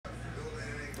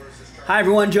Hi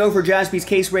everyone, Joe for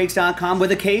JaspysCaseBreaks.com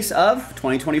with a case of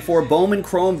 2024 Bowman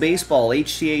Chrome Baseball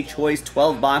HTA Choice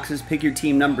 12 boxes. Pick your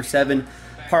team number 7,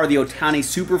 part of the Ohtani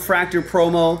Superfractor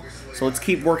promo. So let's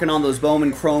keep working on those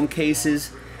Bowman Chrome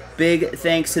cases. Big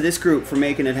thanks to this group for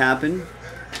making it happen.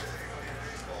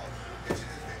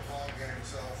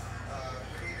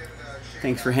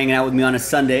 Thanks for hanging out with me on a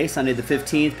Sunday the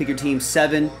 15th. Pick your team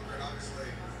 7.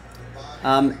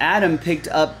 Adam picked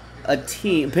up the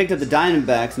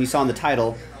Diamondbacks, and you saw in the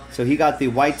title. So he got the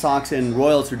White Sox and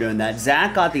Royals for doing that.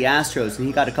 Zach got the Astros, and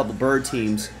he got a couple bird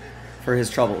teams for his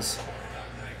troubles.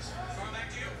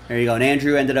 There you go. And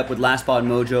Andrew ended up with Last Spot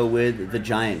Mojo with the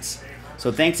Giants.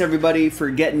 So thanks everybody for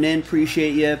getting in.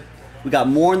 Appreciate you. We got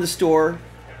more in the store,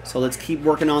 so let's keep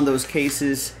working on those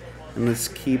cases, and let's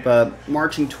keep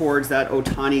marching towards that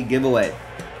Ohtani giveaway.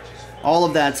 All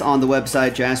of that's on the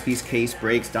website,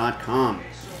 JaspysCaseBreaks.com.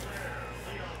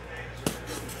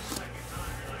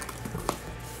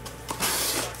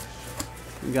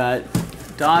 We got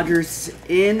Dodgers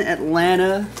in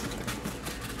Atlanta,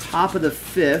 top of the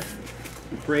 5th.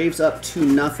 Braves up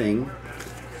 2-0.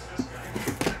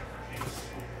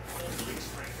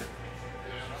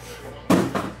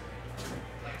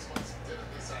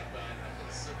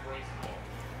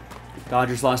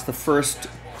 Dodgers lost the first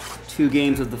 2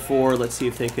 games of the 4. Let's see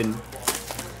if they can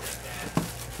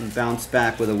bounce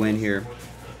back with a win here.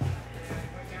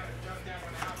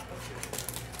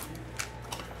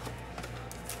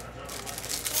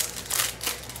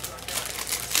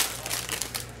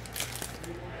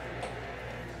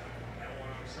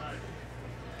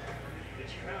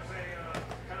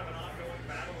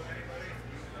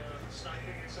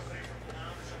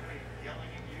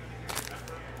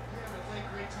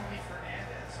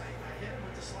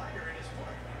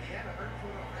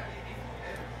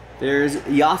 There's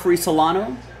Yafri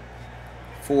Solano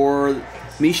for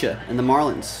Misha and the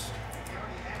Marlins.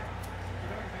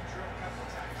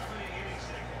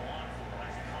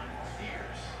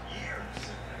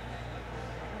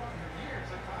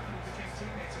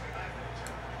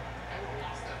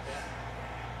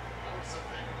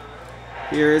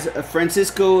 Here's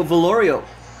Francisco Velorio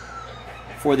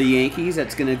for the Yankees.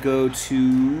 That's going to go to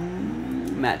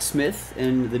Matt Smith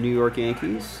and the New York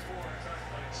Yankees.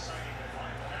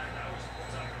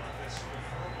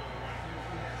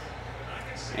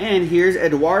 And here's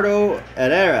Eduardo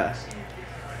Herrera,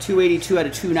 282 out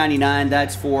of 299.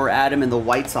 That's for Adam and the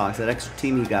White Sox, that extra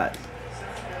team he got.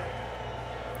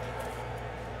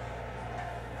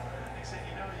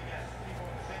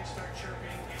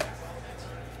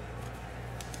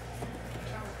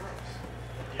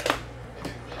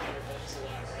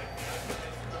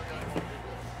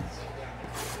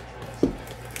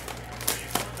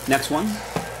 Next one.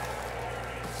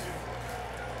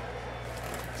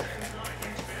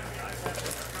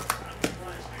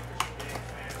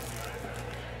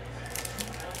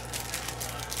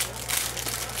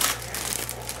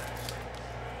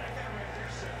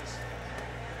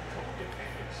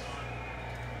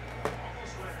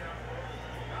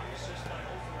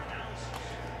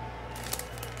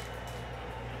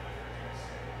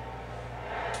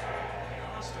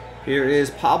 Here is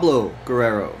Pablo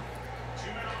Guerrero.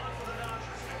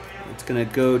 It's going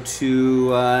to go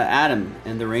to Adam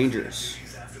and the Rangers.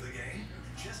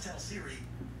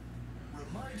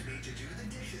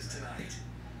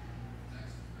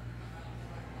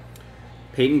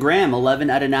 Peyton Graham, 11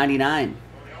 out of 99.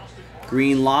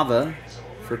 Green Lava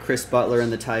for Chris Butler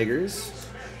and the Tigers.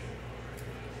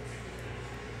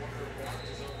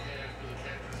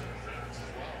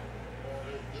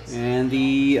 And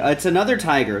it's another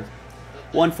Tiger.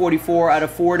 144 out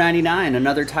of 499.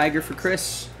 Another Tiger for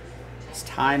Chris. It's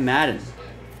Ty Madden.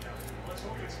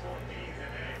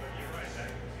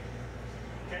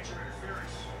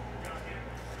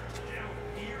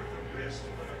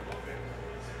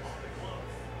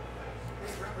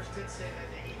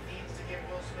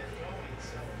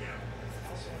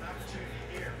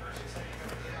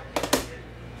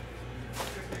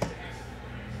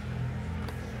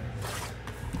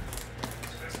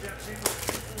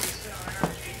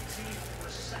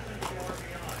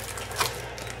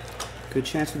 Good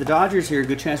chance for the Dodgers here.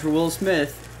 Good chance for Will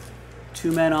Smith.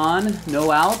 2 men on, no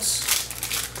outs.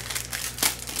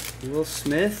 Will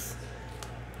Smith.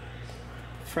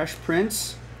 Fresh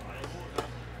Prince.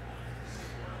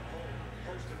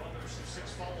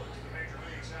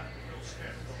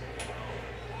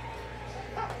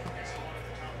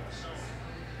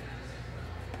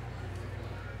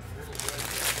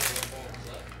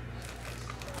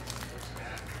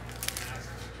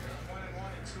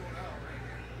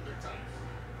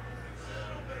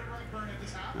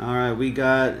 All right. right, we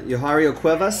got Yohario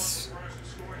Cuevas.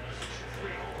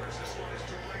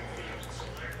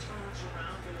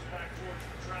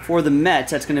 For the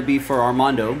Mets, that's going to be for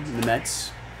Armando, the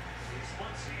Mets.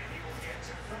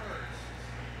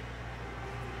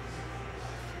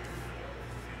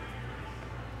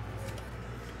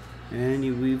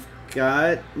 And we've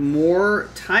got more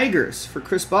Tigers for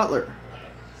Chris Butler.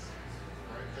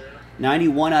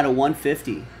 91 out of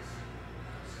 150.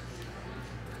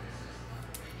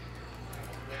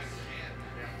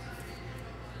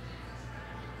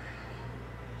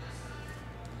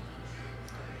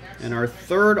 And our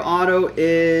third auto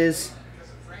is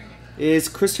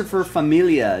Christopher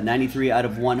Familia, 93 out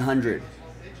of 100.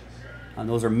 And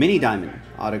those are mini diamond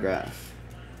autograph.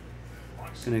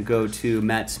 It's going to go to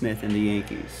Matt Smith and the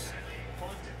Yankees.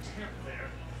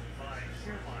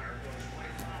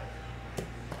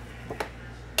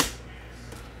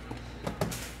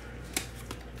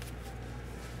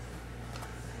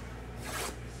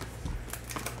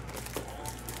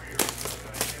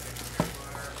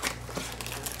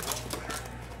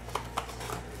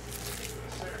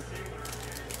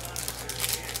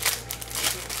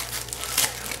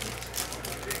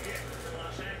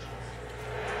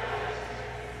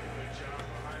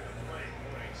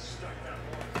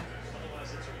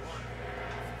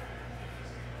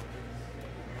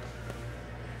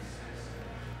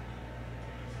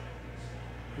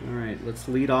 All right, let's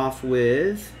lead off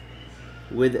with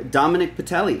Dominic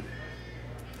Patelli.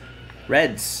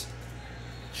 Reds.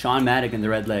 Sean Maddock and the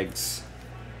Red Legs.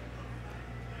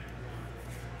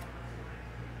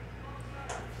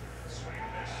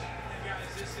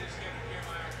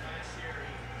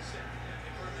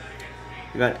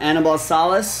 We got Anibal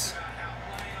Salas.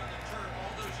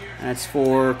 That's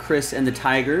for Chris and the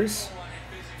Tigers.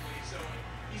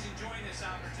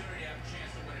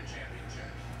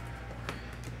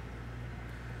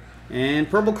 And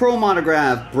Purple Chrome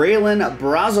autograph, Braylon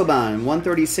Brazoban,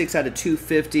 136 out of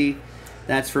 250.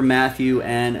 That's for Matthew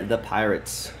and the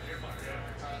Pirates.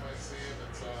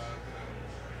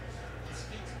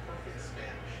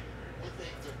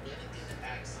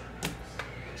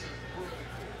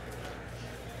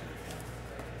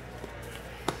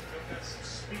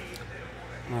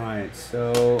 All right,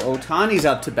 so Ohtani's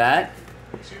up to bat.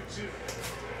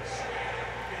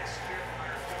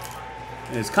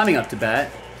 Is coming up to bat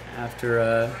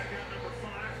after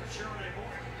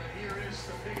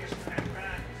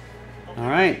all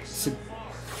right, so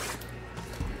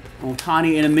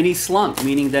Ohtani in a mini slump,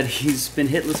 meaning that he's been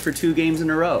hitless for 2 games in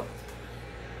a row.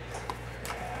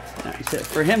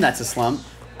 For him, that's a slump.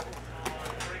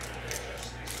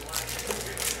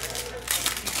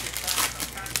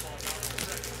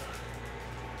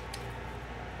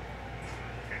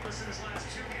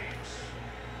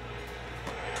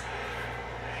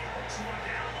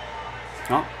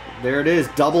 Oh, there it is.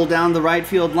 Double down the right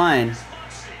field line.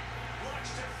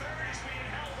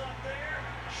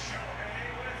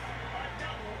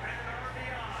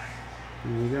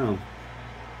 There we go.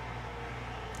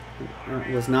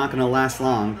 It was not going to last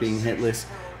long being hitless.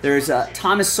 There's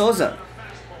Thomas Souza.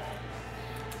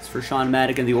 It's for Sean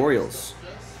Maddock and the Orioles.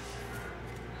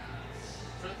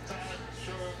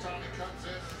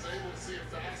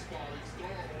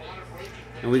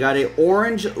 And we got a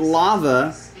orange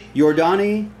lava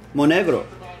Yordani Monegro.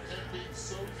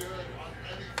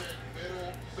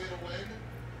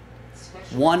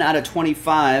 1 out of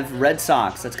 25 Red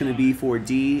Sox. That's going to be for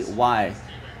DY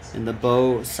in the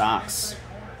Bo Sox.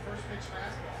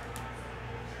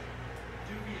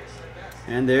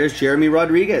 And there's Jeremy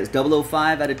Rodriguez,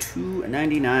 005 out of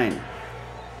 299.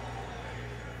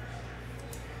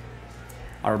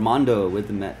 Armando with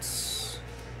the Mets.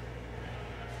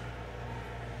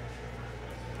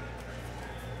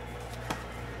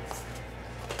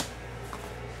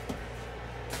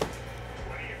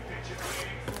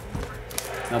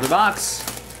 Another box.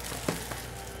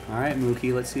 All right,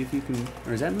 Mookie, let's see if you can...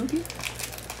 Or is that Mookie?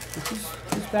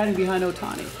 Who's batting behind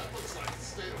Ohtani?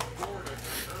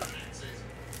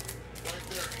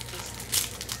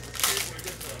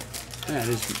 Yeah, it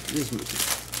is Mookie.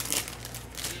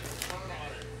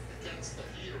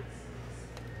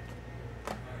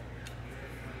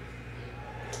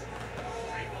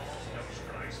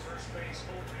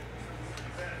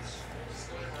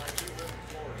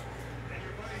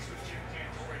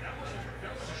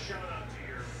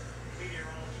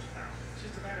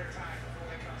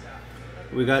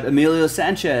 We got Emilio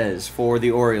Sanchez for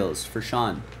the Orioles, for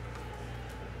Sean.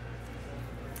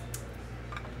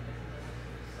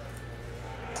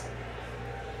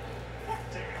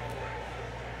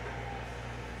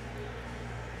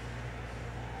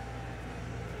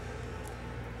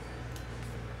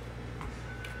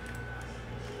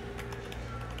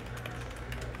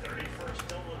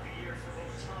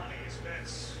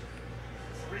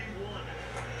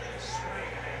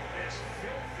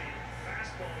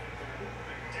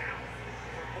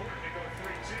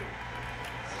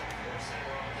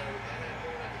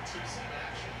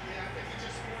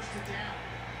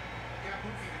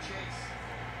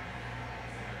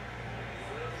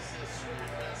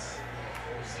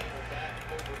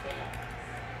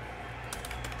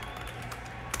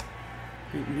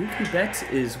 Mookie Betts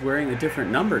is wearing a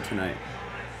different number tonight.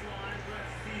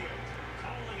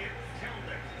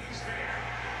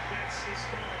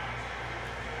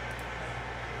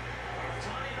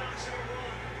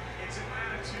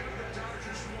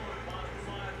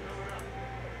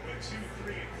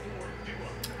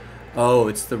 Oh,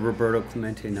 it's the Roberto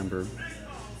Clemente number.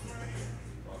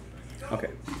 Okay.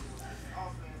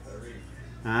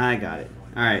 I got it.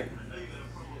 All right.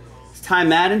 It's Ty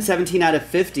Madden, 17 out of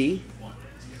 50.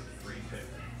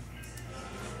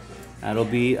 That'll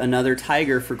be another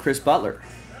Tiger for Chris Butler.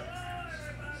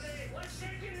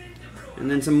 And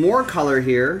then some more color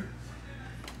here.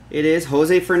 It is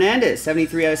Jose Fernandez,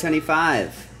 73 out of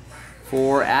 75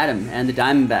 for Adam and the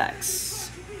Diamondbacks.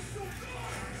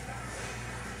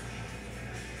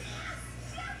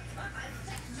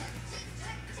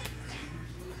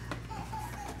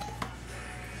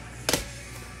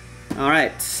 All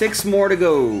right, 6 more to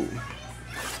go.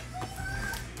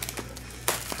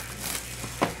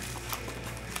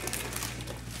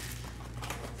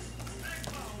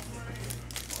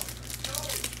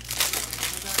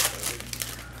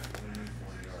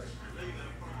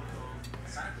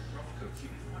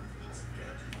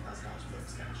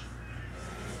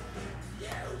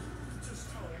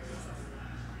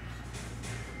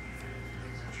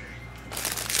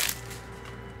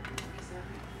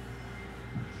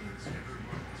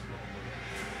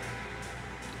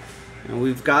 And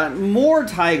we've got more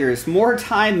Tigers, more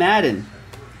Ty Madden.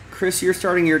 Chris, you're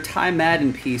starting your Ty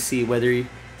Madden PC, whether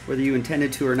you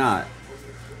intended to or not.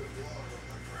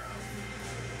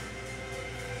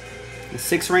 The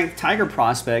 6th ranked Tiger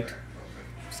prospect.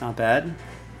 It's not bad.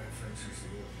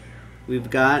 We've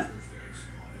got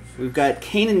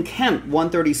Kanan Kemp,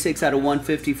 136 out of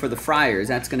 150 for the Friars.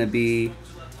 That's going to be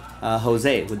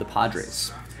Jose with the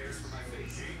Padres.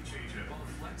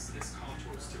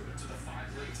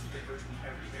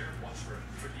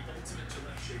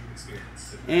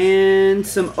 And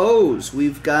some O's.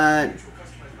 We've got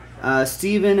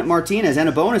Steven Martinez and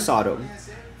a bonus auto.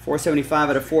 475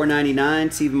 out of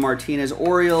 499. Steven Martinez,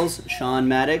 Orioles. Sean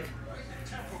Maddock.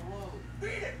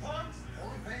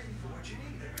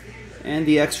 And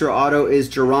the extra auto is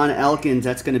Jerron Elkins.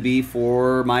 That's going to be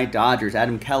for my Dodgers.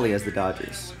 Adam Kelly has the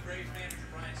Dodgers.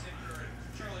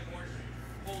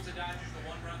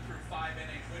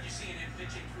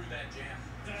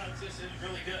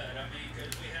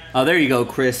 Oh, there you go,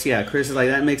 Chris. Yeah, Chris is like,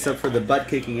 that makes up for the butt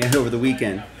kicking he had over the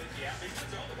weekend.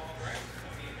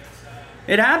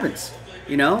 It happens,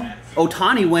 you know.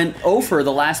 Ohtani went 0 for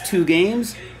the last 2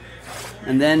 games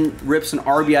and then rips an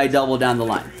RBI double down the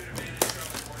line.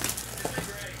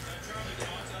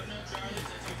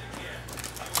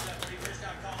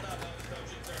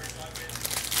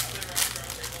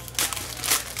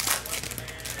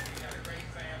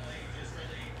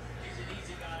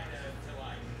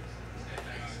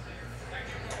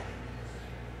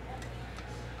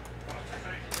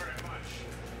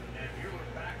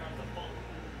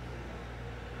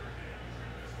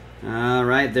 All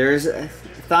right, there's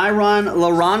Thyron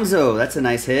Lorenzo. That's a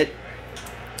nice hit.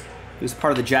 He was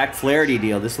part of the Jack Flaherty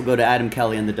deal. This will go to Adam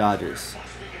Kelly and the Dodgers.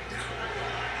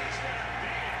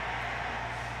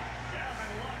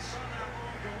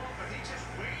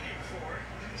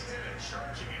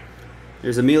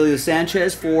 There's Emilio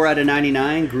Sanchez, 4 out of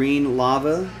 99. Green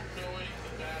Lava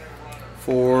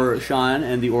for Sean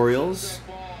and the Orioles.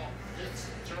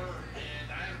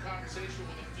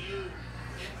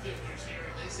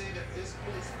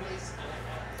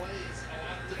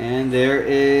 And there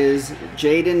is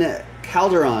Jaden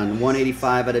Calderon,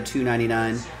 185 out of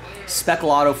 299. Speckle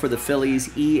auto for the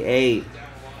Phillies, EA.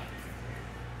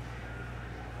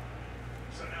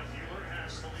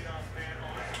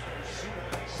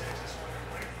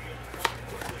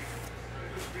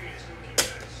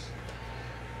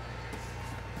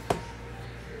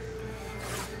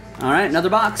 All right, another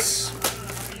box.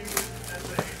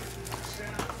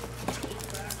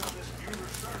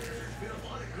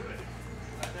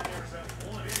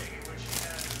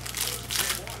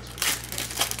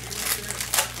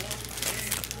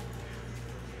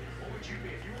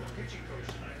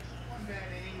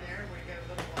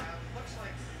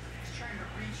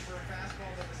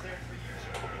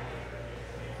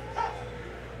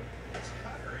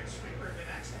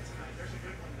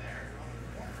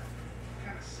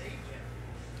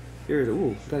 Here's,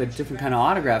 ooh, got a different kind of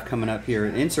autograph coming up here.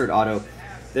 An insert auto.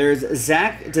 There's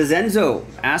Zach DeZenzo,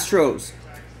 Astros.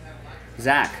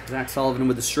 Zach Sullivan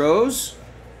with the Stros.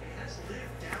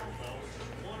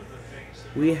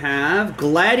 We have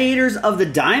Gladiators of the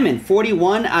Diamond,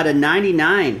 41 out of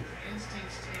 99.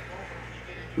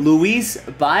 Luis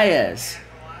Baez.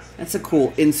 That's a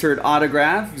cool insert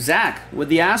autograph. Zach with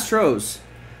the Astros.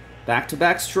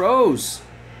 Back-to-back Stros.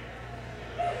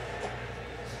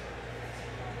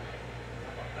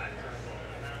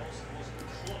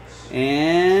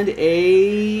 And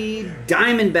a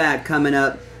Diamondback coming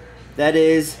up. That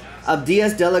is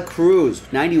Abdias de la Cruz.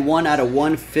 91 out of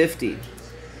 150.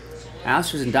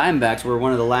 Astros and Diamondbacks were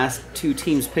one of the last two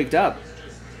teams picked up.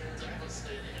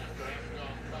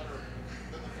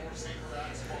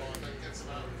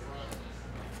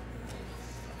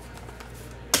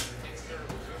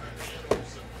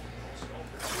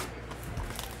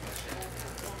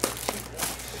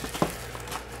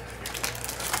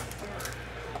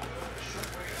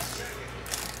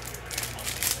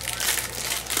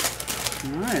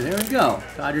 All right, there we go.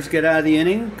 Dodgers get out of the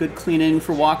inning. Good clean inning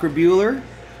for Walker Buehler.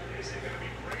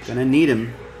 Gonna need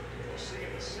him.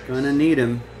 Gonna need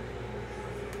him.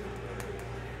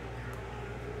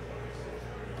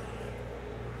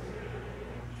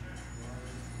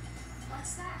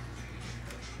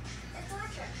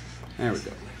 There we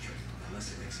go.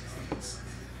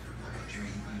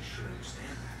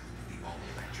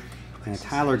 And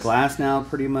Tyler Glass now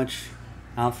pretty much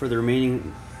out for the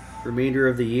remainder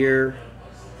of the year.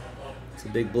 It's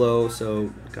a big blow,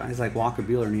 so guys like Walker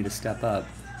Buehler need to step up.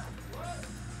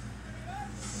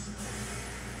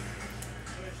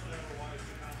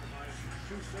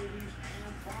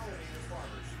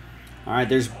 All right,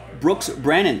 there's Brooks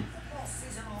Brennan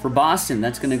for Boston.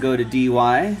 That's going to go to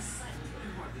DY.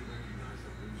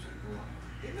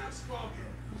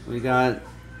 We got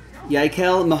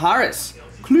Yaikel Maharis.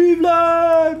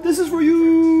 Cleveland, this is for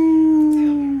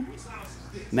you.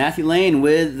 Matthew Lane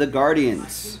with the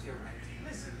Guardians.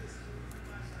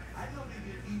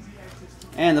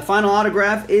 And the final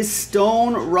autograph is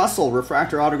Stone Russell.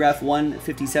 Refractor autograph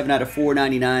 157 out of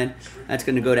 499. That's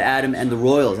going to go to Adam and the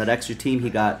Royals. That extra team he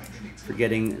got for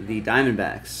getting the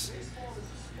Diamondbacks.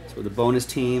 So the bonus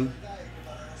team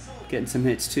getting some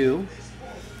hits too.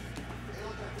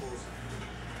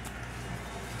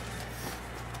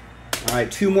 All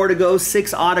right, 2 more to go,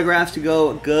 6 autographs to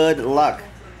go. Good luck.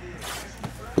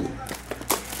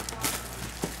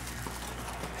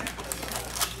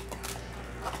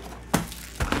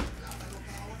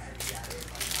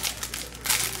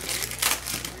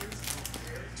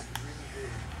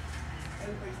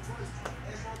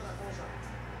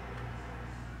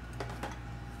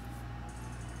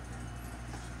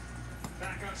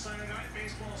 Back on Sunday night,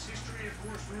 baseball's history, of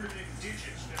course, rooted in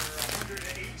digits. There are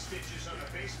 108 stitches on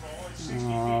a baseball and 60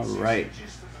 right.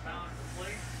 stitches from the mound to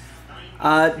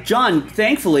the plate. John,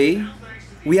 thankfully,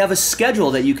 we have a schedule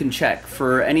that you can check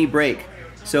for any break.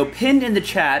 So pinned in the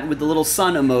chat with the little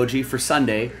sun emoji for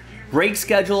Sunday, break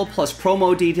schedule plus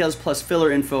promo details plus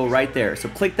filler info right there. So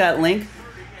click that link.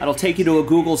 That'll take you to a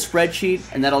Google spreadsheet,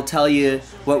 and that'll tell you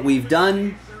what we've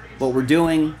done, what we're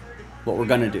doing, what we're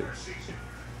going to do.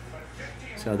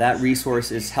 So that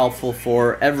resource is helpful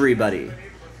for everybody.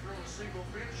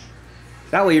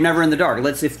 That way you're never in the dark.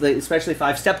 Especially if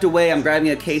I've stepped away, I'm grabbing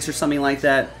a case or something like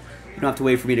that, you don't have to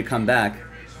wait for me to come back.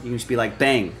 You can just be like,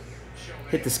 bang,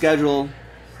 hit the schedule,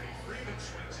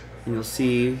 and you'll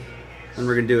see when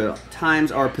we're going to do it.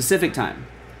 Times are Pacific time.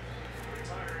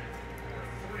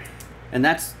 And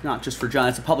that's not just for John,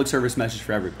 it's a public service message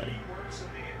for everybody.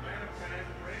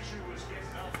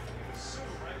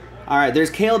 All right, there's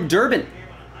Caleb Durbin.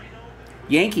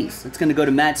 Yankees. It's going to go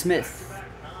to Matt Smith.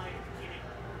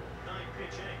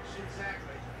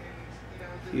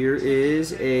 Here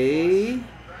is a...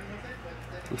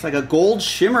 looks like a gold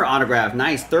shimmer autograph.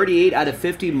 Nice. 38 out of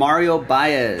 50, Mario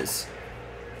Baez.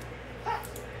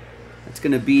 That's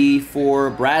going to be for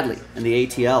Bradley in the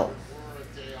ATL.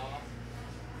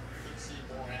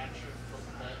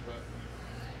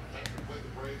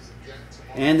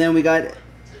 And then we got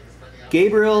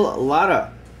Gabriel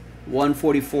Lara.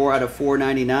 144 out of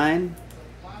 499.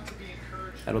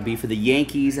 That'll be for the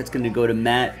Yankees. That's going to go to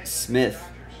Matt Smith.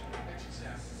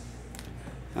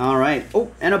 All right.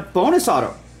 Oh, and a bonus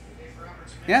auto.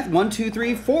 Yeah, 1, 2,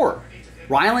 3, 4.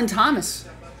 Rylan Thomas.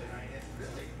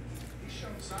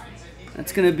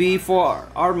 That's going to be for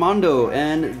Armando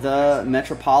and the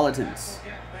Metropolitans.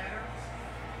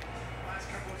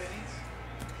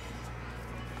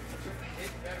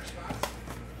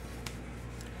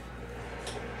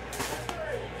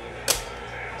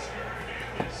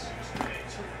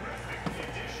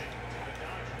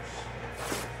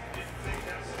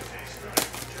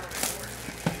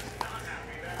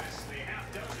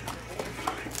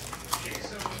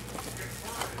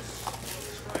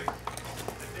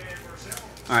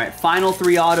 All right, final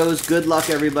 3 autos. Good luck,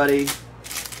 everybody.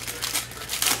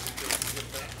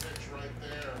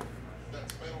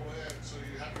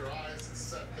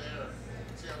 set there.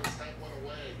 See how his head went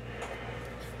away.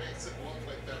 It makes it look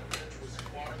like that pitch was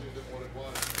farther than what it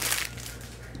was.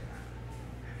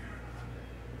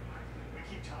 We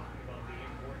keep talking about the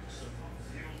importance of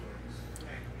fielders.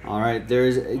 All right,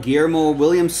 there's Guillermo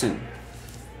Williamson.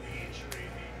 The injury,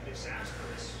 the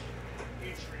disastrous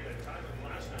injury that Tyler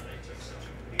last night, they took such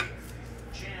a big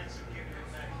chance of giving him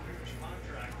that huge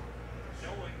contract,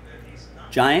 knowing that he's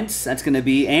not. Giants, that's going to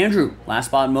be Andrew. Last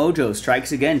Spot Mojo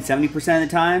strikes again 70% of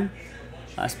the time.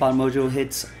 Last Spot Mojo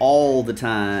hits all the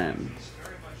time.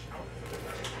 Very much out for the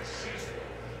rest of the season.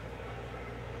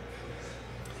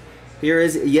 Here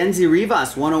is Yenzi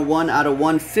Rivas, 101 out of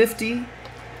 150.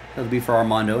 That'll be for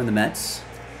Armando in the Mets.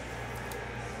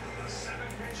 A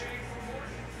 7-pitch inning for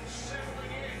Morton,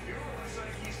 settling in. Here looks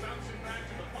like he's bouncing back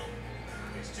to the pump.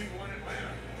 It's 2-1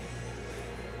 Atlanta.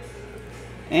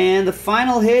 And the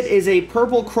final hit is a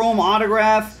purple chrome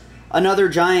autograph. Another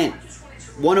Giant.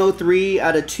 103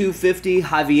 out of 250.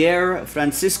 Javier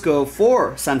Francisco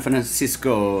for San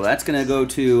Francisco. That's going to go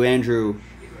to Andrew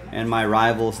and my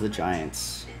rivals, the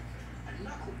Giants.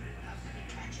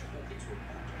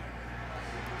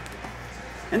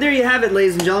 And there you have it,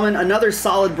 ladies and gentlemen. Another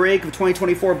solid break of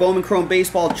 2024 Bowman Chrome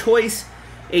Baseball Choice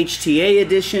HTA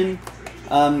edition.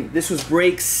 This was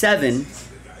break 7.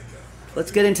 Let's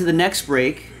get into the next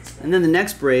break, and then the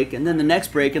next break, and then the next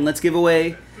break, and let's give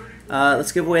away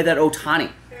that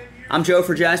Ohtani. I'm Joe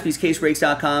for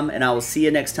JaspysCaseBreaks.com, and I will see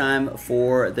you next time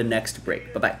for the next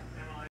break. Bye-bye.